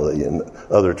Galilee. In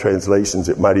other translations,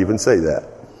 it might even say that.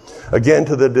 Again,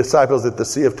 to the disciples at the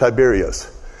Sea of Tiberias.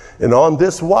 And on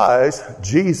this wise,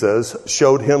 Jesus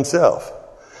showed himself.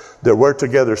 There were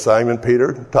together Simon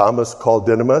Peter, Thomas called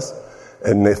Didymus,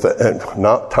 and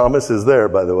not Thomas is there,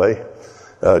 by the way.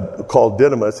 Called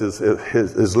Didymus,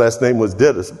 his last name was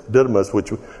Didymus,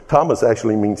 which Thomas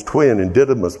actually means twin, and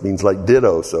Didymus means like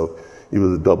ditto, so he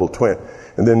was a double twin.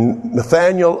 And then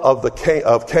Nathanael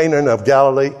of Canaan of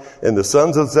Galilee, and the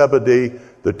sons of Zebedee,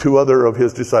 the two other of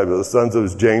his disciples, the sons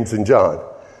of James and John.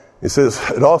 He says,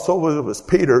 it also was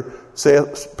Peter.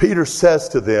 Peter says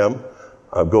to them,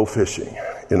 I'll go fishing.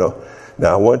 Now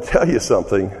I want to tell you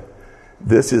something.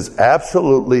 This is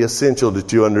absolutely essential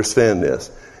that you understand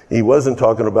this. He wasn't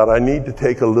talking about, I need to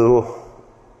take a little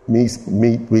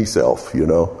myself, a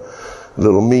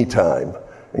little me time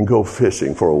and go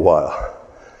fishing for a while.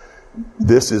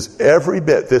 This is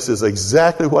this is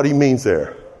exactly what he means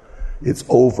there. It's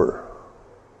over.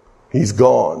 He's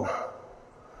gone.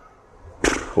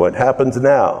 What happens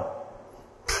now?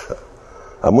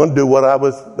 I'm going to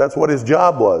do that's what his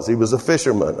job was. He was a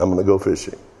fisherman. I'm going to go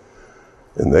fishing.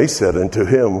 And they said unto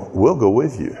him, we'll go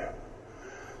with you.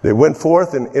 They went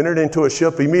forth and entered into a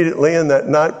ship immediately, and that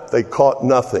night they caught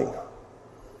nothing.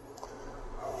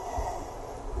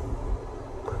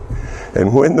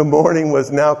 And when the morning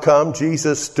was now come,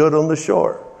 Jesus stood on the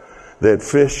shore. They had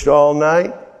fished all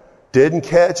night, didn't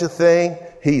catch a thing.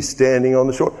 He's standing on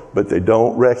the shore, but they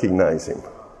don't recognize him.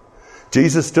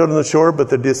 Jesus stood on the shore, but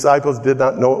the disciples did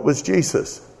not know it was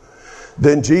Jesus.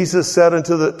 Then Jesus said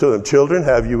unto them, children,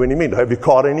 have you any meat? Have you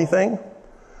caught anything?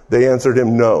 They answered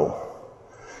him, no.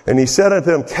 And he said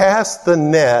unto them, cast the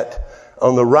net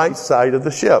on the right side of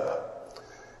the ship,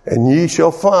 and ye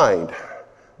shall find.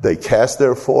 They cast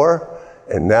therefore,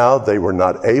 and now they were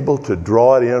not able to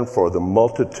draw it in for the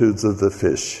multitudes of the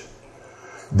fish.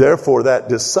 Therefore that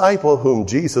disciple whom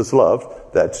Jesus loved,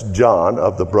 that's John,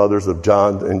 of the brothers of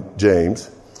John and James,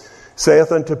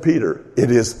 saith unto Peter,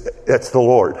 it's the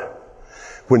Lord.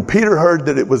 When Peter heard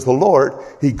that it was the Lord,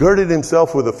 he girded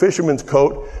himself with a fisherman's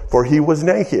coat, for he was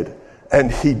naked. And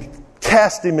he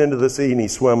cast him into the sea, and he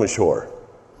swam ashore.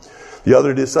 The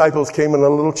other disciples came in a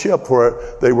little ship, for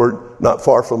they were not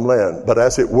far from land, but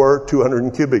as it were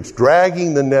 200 cubits,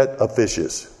 dragging the net of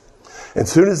fishes. And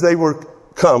soon as they were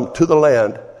come to the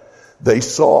land, they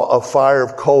saw a fire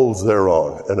of coals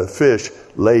thereon, and a fish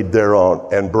laid thereon,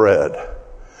 and bread.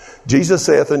 Jesus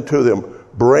saith unto them,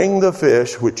 bring the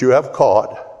fish which you have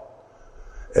caught.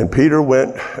 And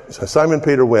Simon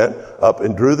Peter went up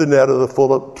and drew the net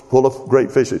full of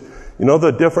great fishes. You know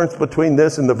the difference between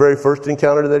this and the very first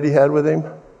encounter that he had with him?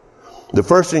 The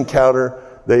first encounter,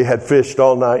 they had fished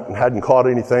all night and hadn't caught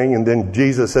anything. And then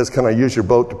Jesus says, can I use your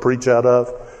boat to preach out of?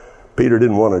 Peter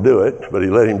didn't want to do it, but he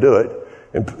let him do it.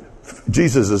 And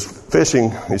Jesus is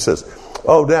fishing. He says,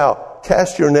 oh, now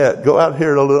cast your net. Go out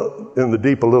here in the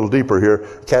deep, a little deeper here.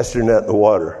 Cast your net in the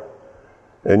water.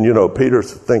 And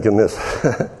Peter's thinking this,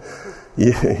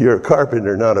 you're a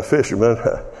carpenter, not a fisherman.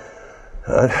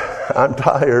 I'm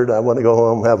tired. I want to go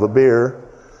home, have a beer.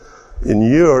 And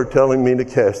you're telling me to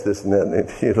cast this net.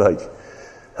 And you're like,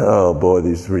 oh boy,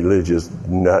 these religious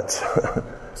nuts.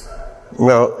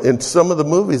 Now, in some of the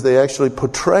movies, they actually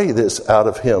portray this out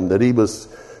of him, that he was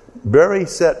very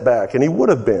set back, and he would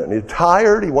have been. He's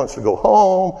tired. He wants to go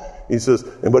home. He says,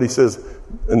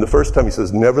 and the first time he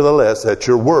says, nevertheless, at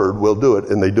your word, we'll do it.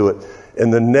 And they do it.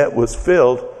 And the net was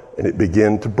filled, and it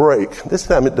began to break. This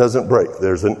time it doesn't break.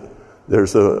 There's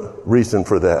a reason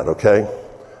for that, okay?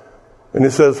 And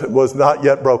it says, it was not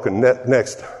yet broken.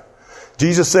 Next.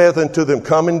 Jesus saith unto them,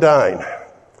 come and dine.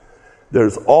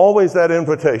 There's always that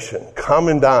invitation. Come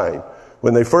and dine.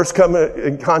 When they first come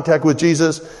in contact with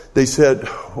Jesus, they said,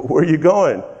 where are you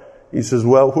going? He says,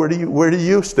 well, where do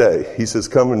you stay? He says,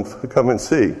 come and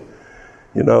see.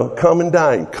 Come and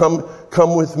dine.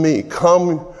 Come with me.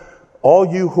 Come, all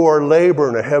you who are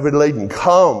laboring and heavy laden,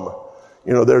 come.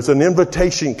 There's an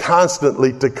invitation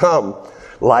constantly to come.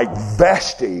 Like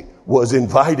Vashti was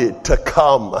invited to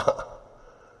come.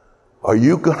 Are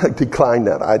you going to decline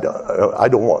that? I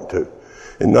don't want to.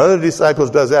 And none of the disciples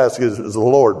does ask, is the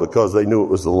Lord, because they knew it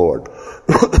was the Lord.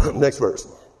 Next verse.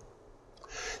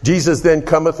 Jesus then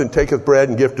cometh and taketh bread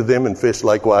and giveth to them, and fish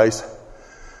likewise.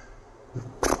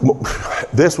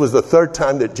 This was the third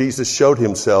time that Jesus showed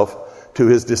himself to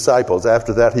his disciples.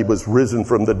 After that, he was risen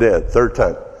from the dead. Third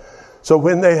time. So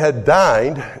when they had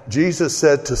dined, Jesus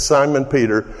said to Simon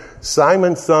Peter,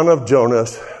 Simon, son of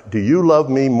Jonas, do you love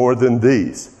me more than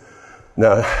these?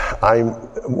 Now,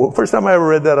 first time I ever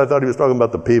read that, I thought he was talking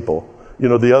about the people,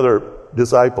 the other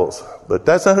disciples. But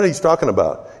that's not what he's talking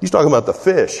about. He's talking about the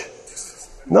fish.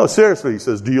 No, seriously, he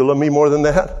says, do you love me more than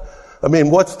that? I mean,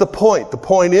 what's the point? The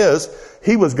point is,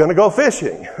 he was going to go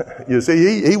fishing. You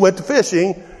see, he went to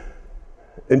fishing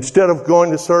instead of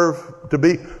going to serve to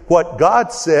be what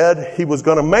God said he was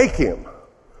going to make him.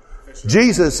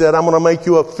 Jesus said, I'm going to make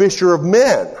you a fisher of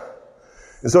men.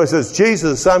 And so he says,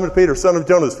 Jesus, Simon Peter, son of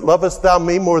Jonas, lovest thou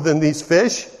me more than these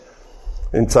fish?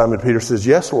 And Simon Peter says,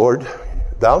 yes, Lord,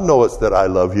 thou knowest that I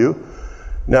love you.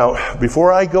 Now,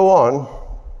 before I go on,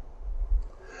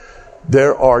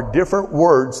 There are different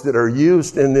words that are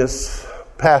used in this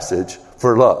passage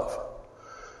for love.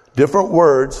 Different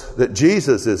words that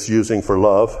Jesus is using for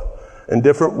love, and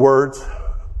different words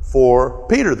for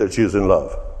Peter that's using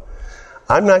love.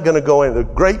 I'm not going to go into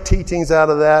great teachings out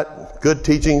of that, good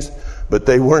teachings, but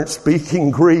they weren't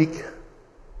speaking Greek.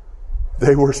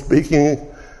 They were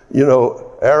speaking,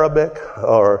 Arabic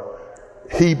or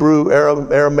Hebrew,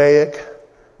 Aramaic.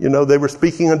 They were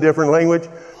speaking a different language.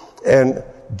 And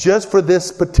just for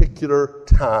this particular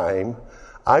time,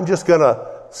 I'm just going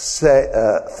to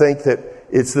think that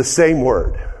it's the same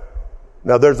word.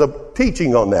 Now, there's a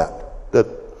teaching on that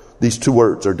these two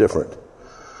words are different.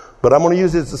 But I'm going to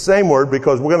use it as the same word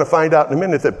because we're going to find out in a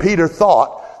minute that Peter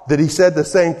thought that he said the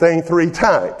same thing 3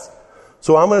 times.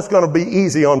 So I'm just going to be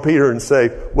easy on Peter and say,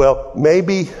 well,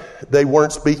 maybe they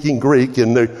weren't speaking Greek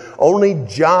and only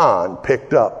John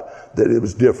picked up that it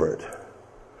was different.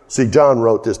 See, John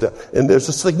wrote this down. And there's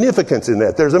a significance in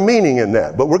that. There's a meaning in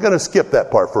that. But we're going to skip that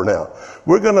part for now.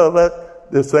 We're going to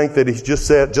let this think that he's just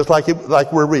said, just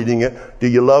like we're reading it, do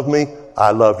you love me?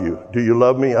 I love you. Do you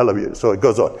love me? I love you. So it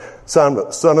goes on. Son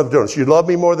of Jonas, you love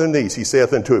me more than these. He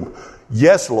saith unto him,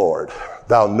 yes, Lord,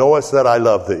 thou knowest that I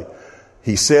love thee.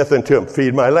 He saith unto him,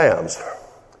 feed my lambs.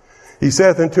 He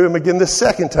saith unto him again the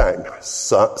second time,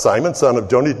 Simon, son of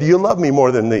Jonas, do you love me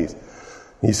more than these?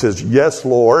 He says, yes,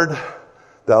 Lord,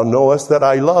 thou knowest that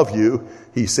I love you.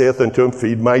 He saith unto him,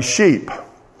 feed my sheep.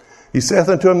 He saith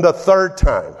unto him the third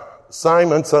time,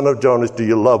 Simon, son of Jonas, do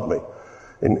you love me?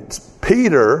 And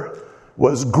Peter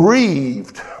was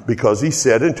grieved because he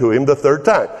said unto him the third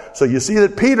time. So you see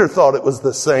that Peter thought it was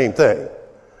the same thing.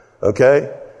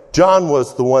 Okay? John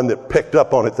was the one that picked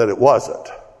up on it that it wasn't.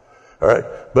 All right?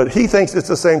 But he thinks it's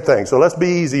the same thing. So let's be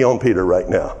easy on Peter right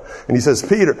now. And he says,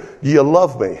 Peter, do you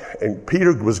love me? And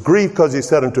Peter was grieved because he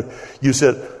said unto he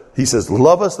says,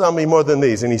 lovest thou me more than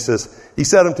these? And he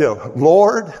said unto him,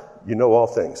 Lord, you know all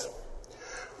things.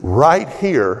 Right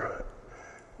here,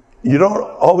 you don't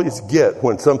always get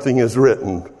when something is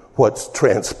written what's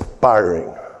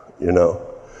transpiring,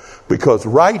 because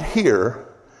right here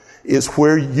is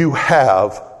where you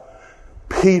have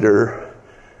Peter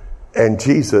and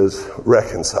Jesus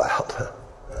reconciled.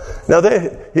 Now,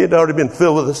 he had already been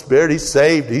filled with the Spirit. He's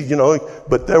saved,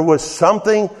 but there was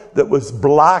something that was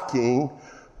blocking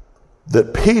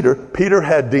that Peter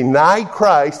had denied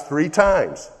Christ 3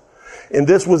 times. And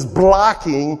this was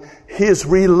blocking his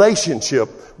relationship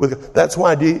with. That's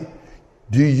why do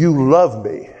you love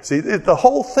me? See, the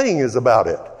whole thing is about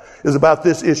it. Is about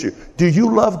this issue. Do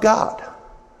you love God?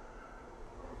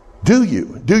 Do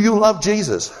you? Do you love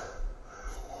Jesus?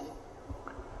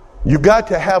 You've got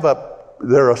to have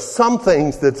there are some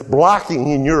things that's blocking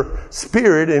in your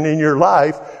spirit and in your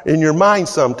life, in your mind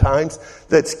sometimes,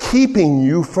 that's keeping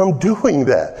you from doing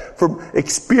that, from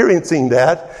experiencing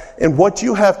that. And what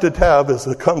you have to have is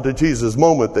a come to Jesus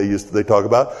moment they talk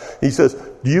about. He says,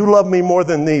 do you love me more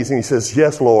than these? And he says,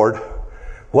 yes, Lord.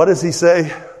 What does he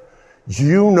say?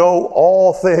 You know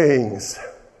all things.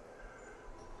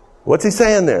 What's he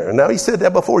saying there? And now he said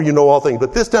that before, you know all things.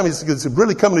 But this time he's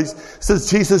really coming, he says,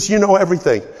 Jesus, you know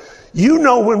everything. You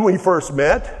know when we first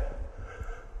met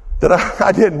that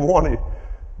I didn't want to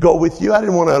go with you. I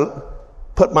didn't want to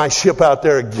put my ship out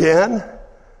there again.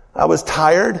 I was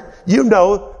tired. You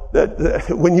know that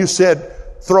when you said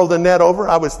throw the net over,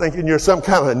 I was thinking you're some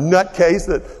kind of nutcase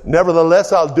that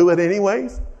nevertheless I'll do it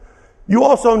anyways. You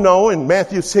also know in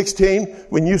Matthew 16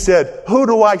 when you said, who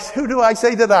do I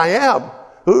say that I am?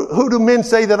 Who do men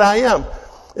say that I am?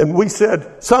 And we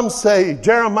said, some say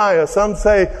Jeremiah, some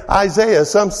say Isaiah,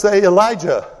 some say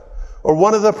Elijah, or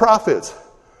one of the prophets.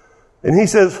 And he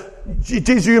says,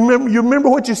 Jesus, you remember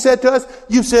what you said to us?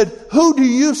 You said, who do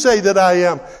you say that I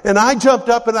am? And I jumped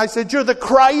up and I said, you're the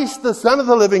Christ, the Son of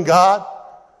the living God.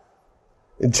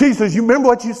 And Jesus, you remember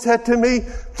what you said to me?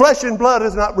 Flesh and blood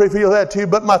has not revealed that to you,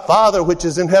 but my Father which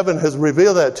is in heaven has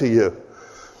revealed that to you.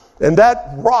 And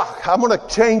that rock, I'm going to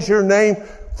change your name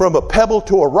from a pebble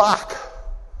to a rock.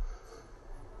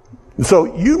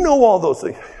 So you know all those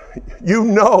things. You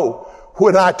know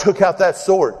when I took out that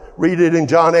sword. Read it in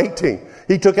John 18.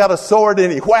 He took out a sword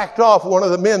and he whacked off one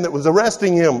of the men that was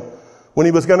arresting him when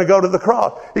he was going to go to the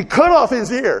cross. He cut off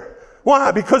his ear.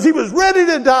 Why? Because he was ready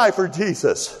to die for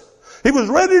Jesus. He was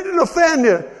ready to defend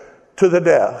him to the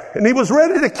death. And he was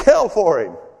ready to kill for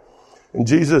him. And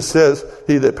Jesus says,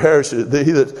 he that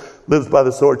lives by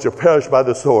the sword shall perish by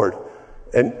the sword.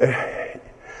 And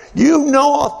you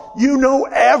know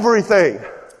everything.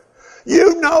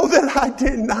 You know that I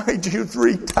denied you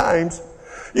 3 times.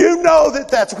 You know that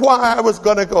that's why I was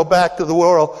going to go back to the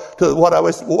world, to what I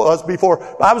was before.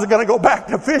 I was going to go back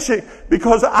to fishing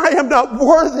because I am not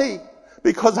worthy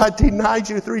because I denied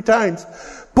you 3 times.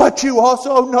 But you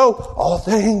also know all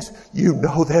things. You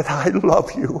know that I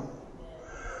love you.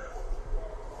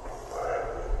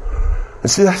 And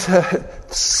see,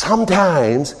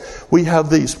 sometimes we have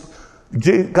these,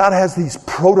 God has these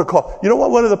protocols. You know what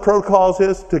one of the protocols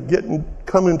is to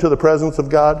come into the presence of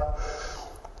God?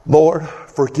 Lord,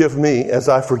 forgive me as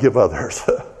I forgive others.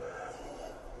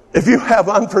 If you have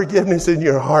unforgiveness in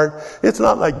your heart, it's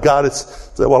not like God is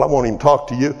saying, well, I won't even talk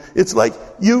to you. It's like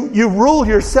you rule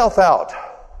yourself out.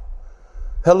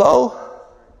 Hello?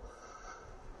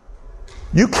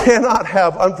 You cannot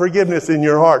have unforgiveness in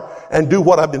your heart and do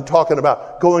what I've been talking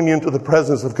about, going into the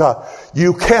presence of God.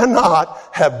 You cannot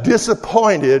have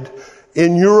disappointed,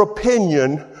 in your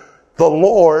opinion, the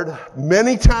Lord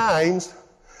many times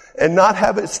and not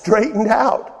have it straightened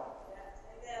out.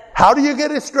 How do you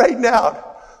get it straightened out?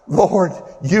 Lord,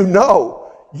 you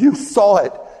know, you saw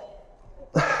it.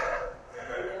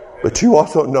 But you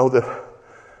also know that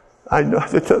I know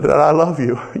that I love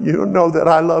you. You know that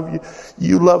I love you.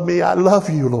 You love me. I love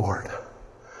you, Lord.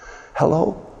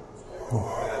 Hello?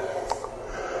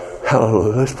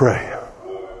 Hallelujah. Let's pray.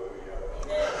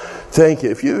 Thank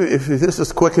you. If this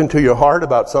is quickened to your heart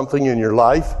about something in your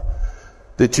life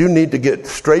that you need to get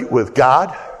straight with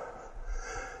God,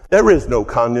 there is no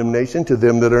condemnation to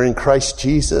them that are in Christ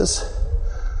Jesus.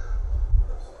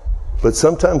 But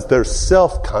sometimes there's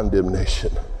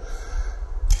self-condemnation.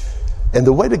 And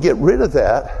the way to get rid of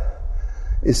that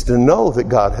is to know that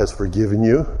God has forgiven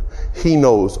you. He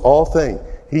knows all things.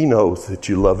 He knows that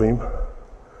you love Him.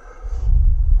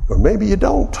 Or maybe you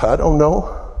don't. I don't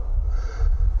know.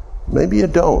 Maybe you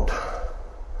don't.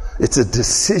 It's a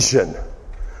decision.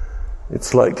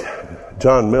 It's like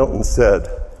John Milton said,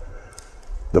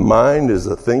 the mind is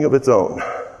a thing of its own.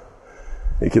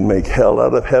 It can make hell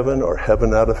out of heaven or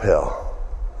heaven out of hell.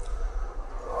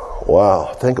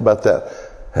 Wow, think about that.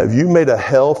 Have you made a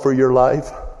hell for your life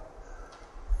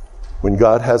when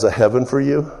God has a heaven for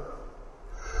you?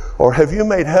 Or have you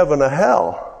made heaven a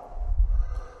hell?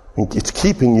 And it's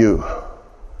keeping you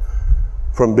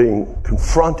from being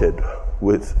confronted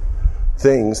with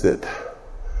things that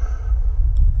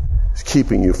is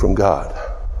keeping you from God.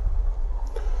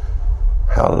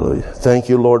 Hallelujah. Thank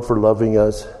you, Lord, for loving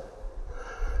us.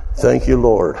 Thank you,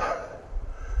 Lord,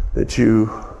 that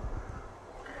you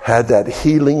had that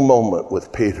healing moment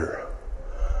with Peter.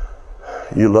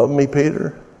 You love me,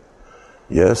 Peter?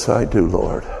 Yes, I do,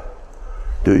 Lord.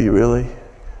 Do you really?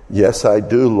 Yes, I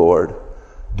do, Lord.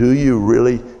 Do you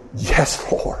really?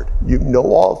 Yes, Lord. You know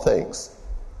all things.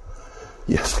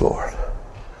 Yes, Lord.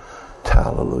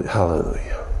 Hallelujah.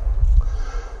 Hallelujah.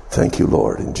 Thank you,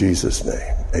 Lord, in Jesus'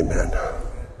 name. Amen.